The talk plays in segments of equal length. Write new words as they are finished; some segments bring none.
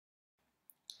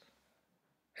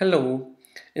Hello,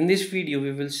 in this video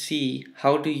we will see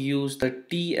how to use the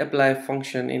tapply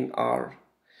function in R.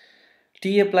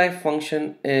 Tapply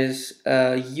function is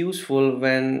useful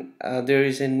when there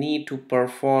is a need to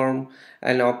perform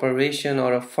an operation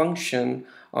or a function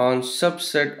on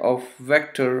subset of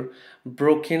vector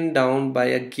broken down by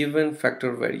a given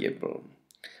factor variable.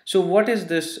 So what is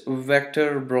this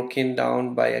vector broken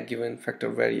down by a given factor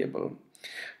variable?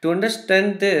 To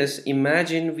understand this,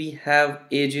 imagine we have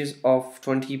ages of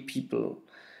 20 people,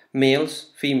 males,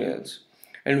 females,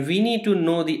 and we need to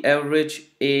know the average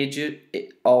age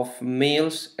of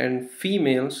males and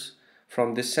females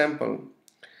from this sample.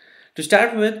 To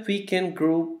start with, we can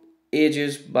group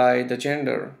ages by the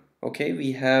gender. Okay,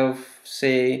 we have,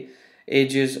 say,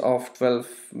 ages of 12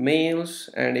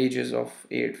 males and ages of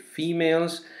 8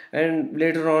 females, and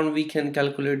later on we can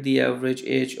calculate the average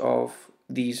age of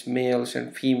these males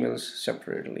and females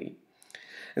separately.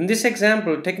 In this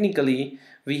example, technically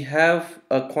we have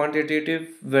a quantitative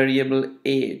variable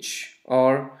age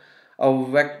or a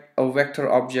vector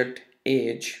object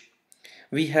age.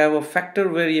 We have a factor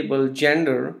variable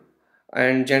gender,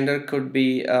 and gender could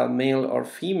be male or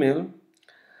female.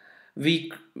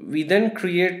 We then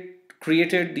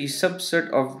created the subset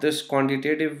of this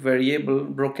quantitative variable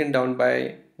broken down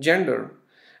by gender,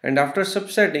 and after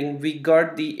subsetting we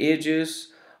got the ages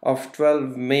of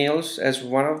 12 males as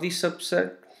one of the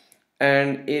subset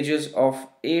and ages of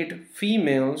 8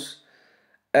 females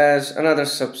as another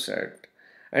subset.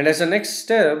 And as a next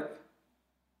step,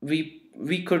 we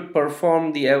could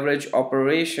perform the average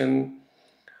operation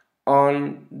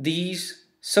on these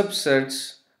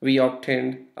subsets we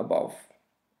obtained above.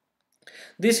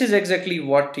 This is exactly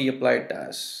what tapply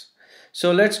does.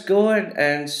 So let's go ahead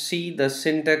and see the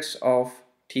syntax of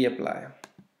tapply.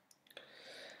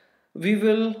 We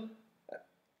will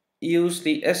use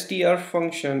the str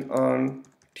function on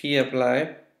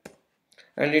tapply,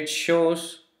 and it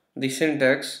shows the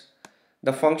syntax.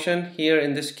 The function here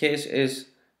in this case is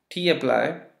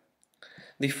tapply.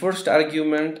 The first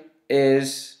argument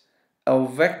is a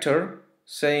vector.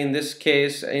 Say in this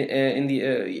case,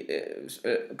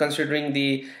 considering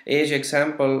the age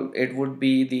example, it would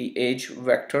be the age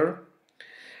vector.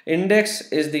 Index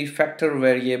is the factor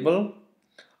variable,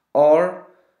 or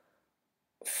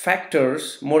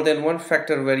factors, more than one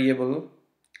factor variable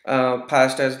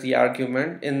passed as the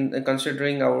argument. In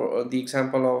considering the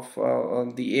example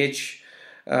of the age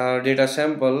data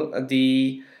sample,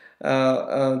 the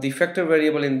factor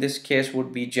variable in this case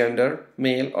would be gender,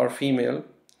 male or female.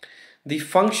 The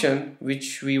function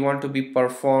which we want to be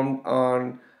performed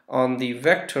on the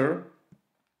vector,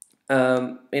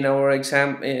 in our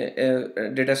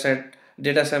data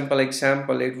sample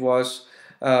example, it was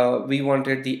we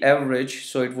wanted the average,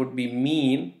 so it would be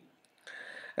mean.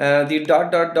 The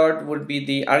dot dot dot would be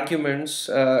the arguments,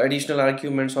 additional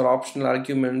arguments or optional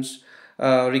arguments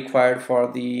required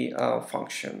for the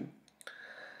function.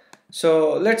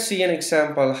 So let's see an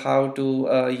example how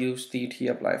to use the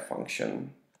tapply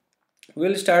function.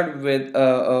 We'll start with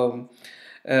a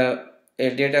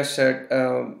data set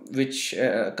which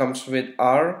comes with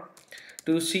R.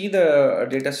 To see the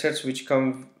data sets which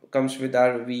comes with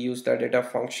R, we use the data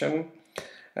function,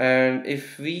 and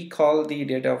if we call the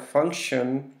data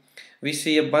function, we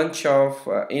see a bunch of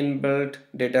inbuilt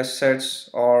data sets,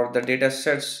 or the data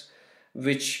sets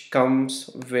which comes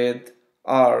with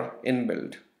R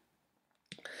inbuilt.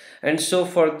 And so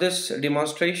for this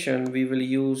demonstration we will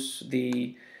use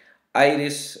the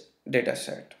iris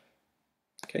dataset.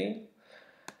 Okay,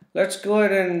 let's go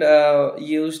ahead and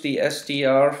use the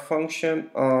str function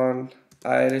on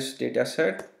iris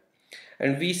dataset,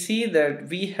 and we see that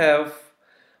we have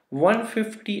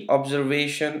 150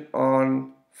 observation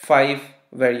on 5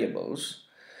 variables,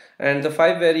 and the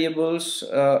 5 variables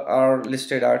are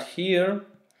listed out here.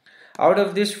 Out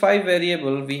of this 5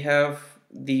 variable, we have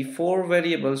the 4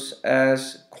 variables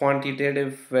as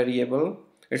quantitative variable.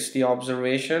 It's the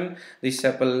observation, the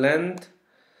sepal length,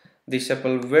 the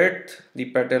sepal width,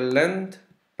 the petal length,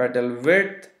 petal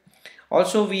width.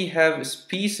 Also we have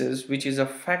species, which is a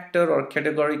factor or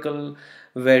categorical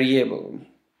variable.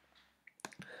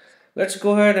 Let's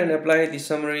go ahead and apply the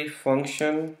summary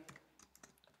function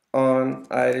on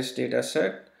iris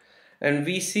dataset, and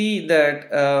we see that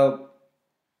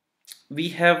we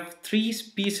have 3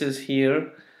 species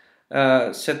here: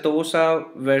 Setosa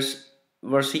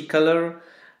versicolor,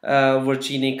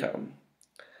 virginica.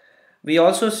 We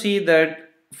also see that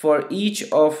for each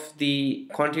of the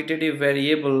quantitative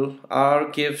variable, R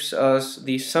gives us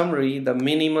the summary, the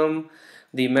minimum,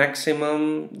 the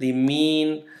maximum, the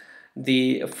mean,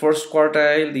 the first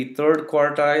quartile, the third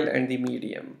quartile, and the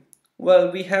median.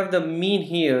 Well, we have the mean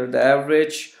here, the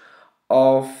average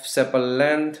of sepal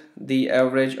length, the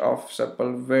average of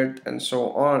sepal width, and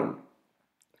so on.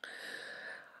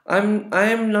 I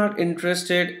am not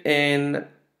interested in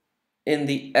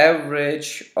the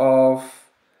average of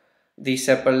the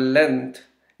sepal length.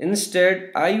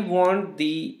 Instead, I want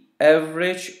the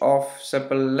average of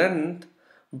sepal length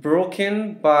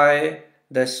broken by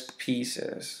the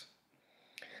species.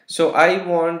 So I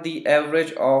want the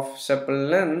average of sepal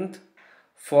length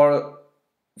for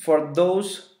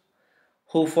those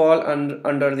who fall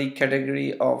under the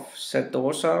category of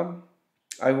setosa.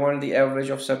 I want the average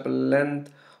of sepal length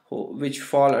which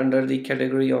fall under the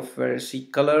category of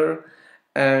versicolor,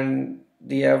 and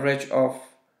the average of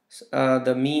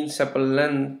the mean sepal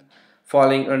length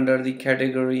falling under the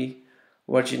category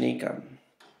virginica.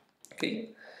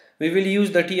 Okay, we will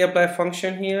use the tapply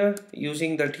function here.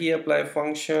 Using the tapply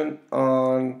function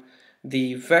on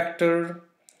the vector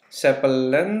sepal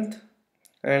length,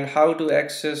 and how to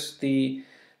access the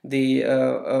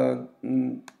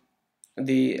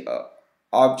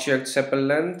object sepal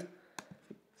length,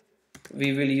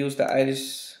 we will use the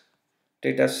iris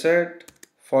data set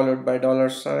followed by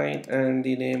 $sign and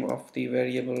the name of the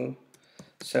variable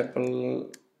sepal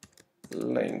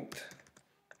length.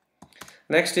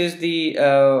 Next is the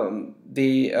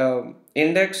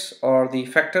index or the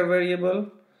factor variable.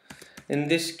 In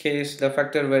this case, the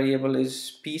factor variable is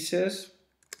species.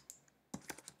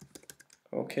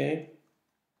 Okay.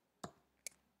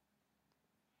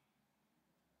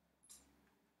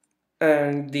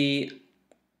 And the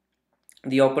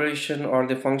operation or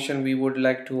the function we would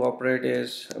like to operate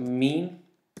is mean.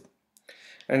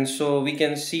 And so we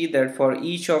can see that for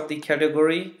each of the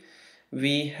category,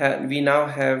 we now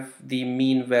have the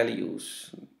mean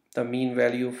values, the mean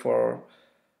value for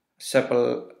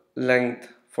sepal length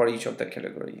for each of the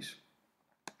categories.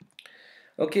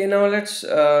 Okay, now let's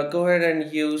go ahead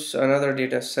and use another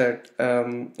data set,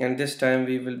 and this time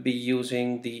we will be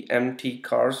using the empty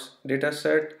cars data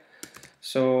set.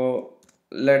 So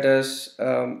let us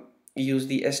use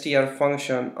the str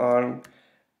function on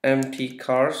empty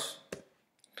cars,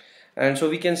 and so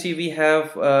we can see we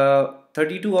have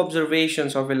 32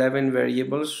 observations of 11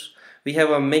 variables. We have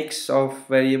a mix of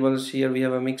variables here. We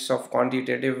have a mix of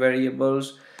quantitative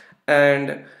variables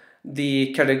and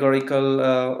the categorical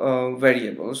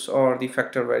variables or the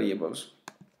factor variables.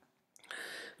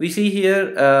 We see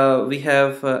here we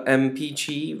have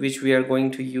mpg, which we are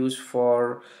going to use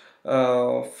for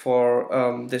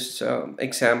this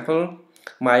example,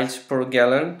 miles per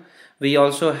gallon. We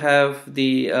also have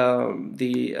the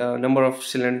number of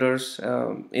cylinders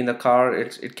in the car.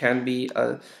 It can be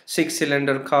a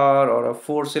 6-cylinder car or a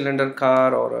 4-cylinder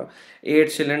car or a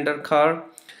 8-cylinder car.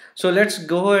 So let's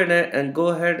go ahead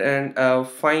and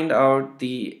find out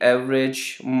the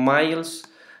average miles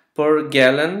per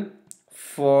gallon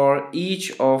for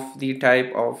each of the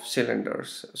type of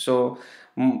cylinders. So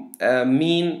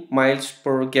mean miles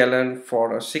per gallon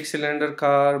for a 6-cylinder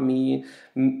car,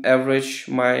 average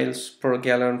miles per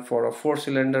gallon for a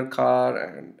 4-cylinder car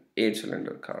and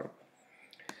 8-cylinder car.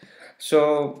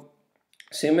 So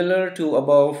similar to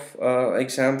above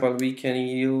example, we can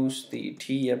use the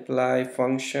tapply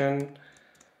function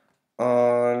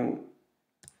on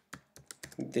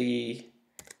the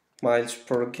miles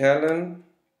per gallon.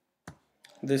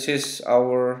 This is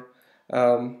our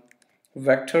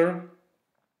vector,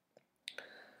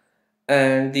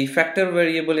 and the factor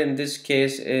variable in this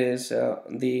case is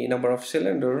the number of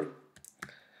cylinder.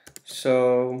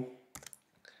 So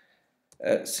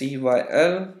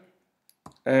CYL,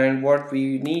 and what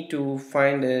we need to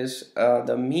find is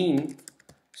the mean.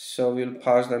 So we'll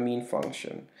pass the mean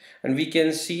function, and we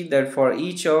can see that for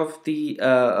each of the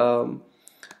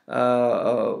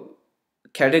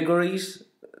categories,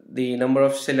 the number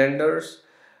of cylinders,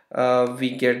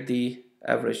 we get the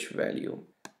average value.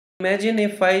 Imagine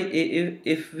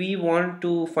if we want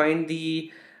to find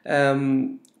the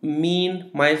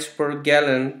mean miles per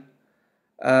gallon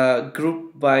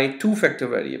grouped by two factor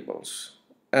variables.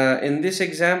 In this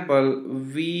example,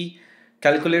 we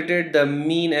calculated the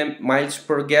mean miles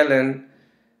per gallon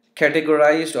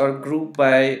categorized or grouped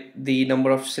by the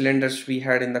number of cylinders we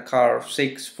had in the car,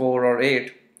 6, 4 or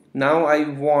 8. Now I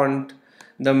want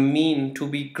the mean to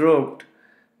be grouped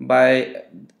by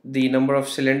the number of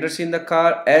cylinders in the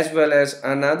car as well as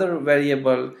another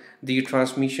variable, the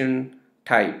transmission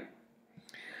type.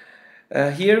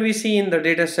 Here we see in the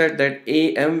data set that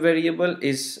AM variable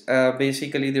is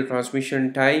basically the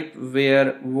transmission type,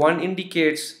 where 1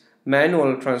 indicates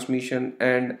manual transmission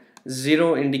and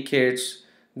 0 indicates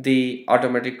the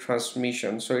automatic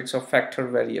transmission. So it's a factor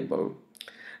variable.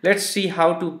 Let's see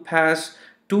how to pass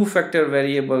two-factor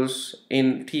variables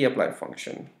in tapply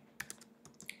function.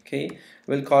 Okay,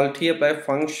 we'll call tapply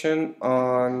function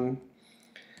on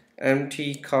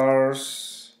empty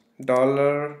cars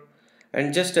dollar.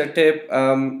 And just a tip,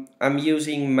 I'm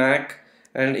using Mac,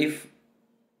 and if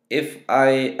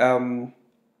I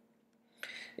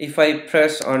if I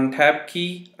press on tab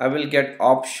key, I will get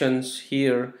options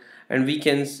here, and we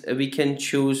can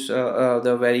choose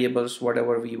the variables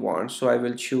whatever we want. So I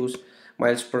will choose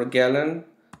miles per gallon,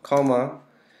 comma.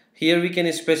 Here we can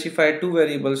specify two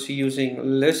variables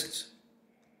using list.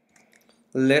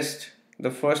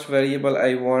 The first variable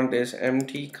I want is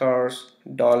empty cars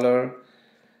dollar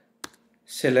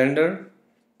cylinder,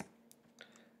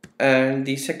 and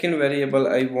the second variable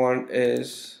I want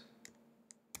is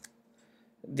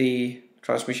the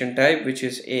transmission type, which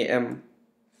is AM.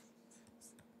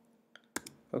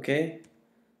 Okay,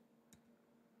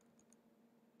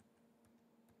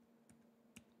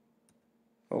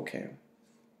 okay,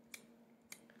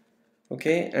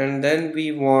 okay, and then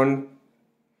we want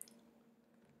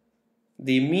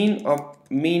the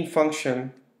mean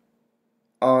function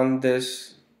on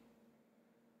these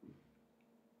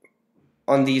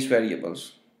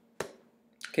variables.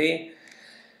 Okay,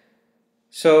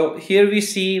 so here we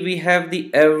see we have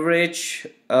the average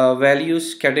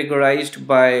values categorized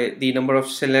by the number of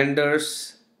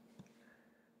cylinders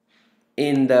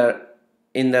in the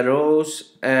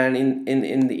rows, and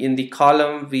in the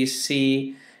column we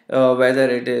see whether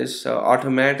it is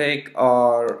automatic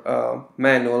or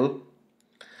manual.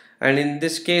 And in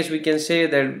this case we can say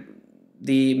that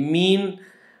the mean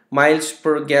miles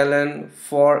per gallon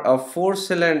for a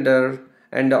four-cylinder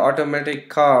and the automatic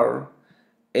car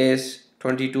is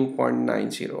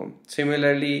 22.90.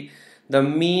 Similarly, the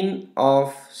mean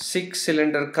of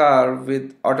six-cylinder car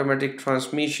with automatic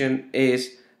transmission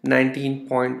is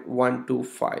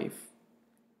 19.125.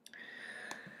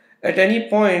 At any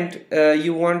point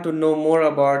you want to know more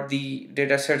about the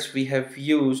data sets we have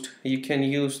used, you can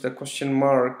use the question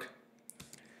mark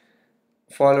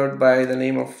followed by the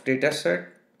name of dataset,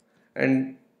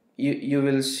 and you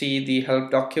will see the help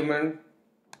document,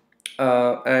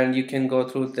 and you can go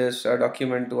through this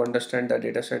document to understand the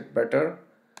dataset better.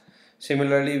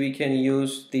 Similarly, we can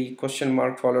use the question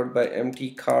mark followed by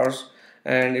empty cars,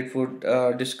 and it would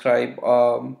describe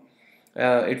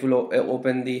it will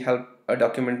open the help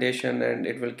documentation, and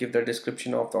it will give the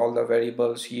description of all the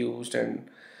variables used and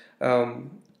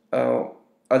um, uh,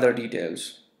 other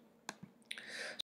details.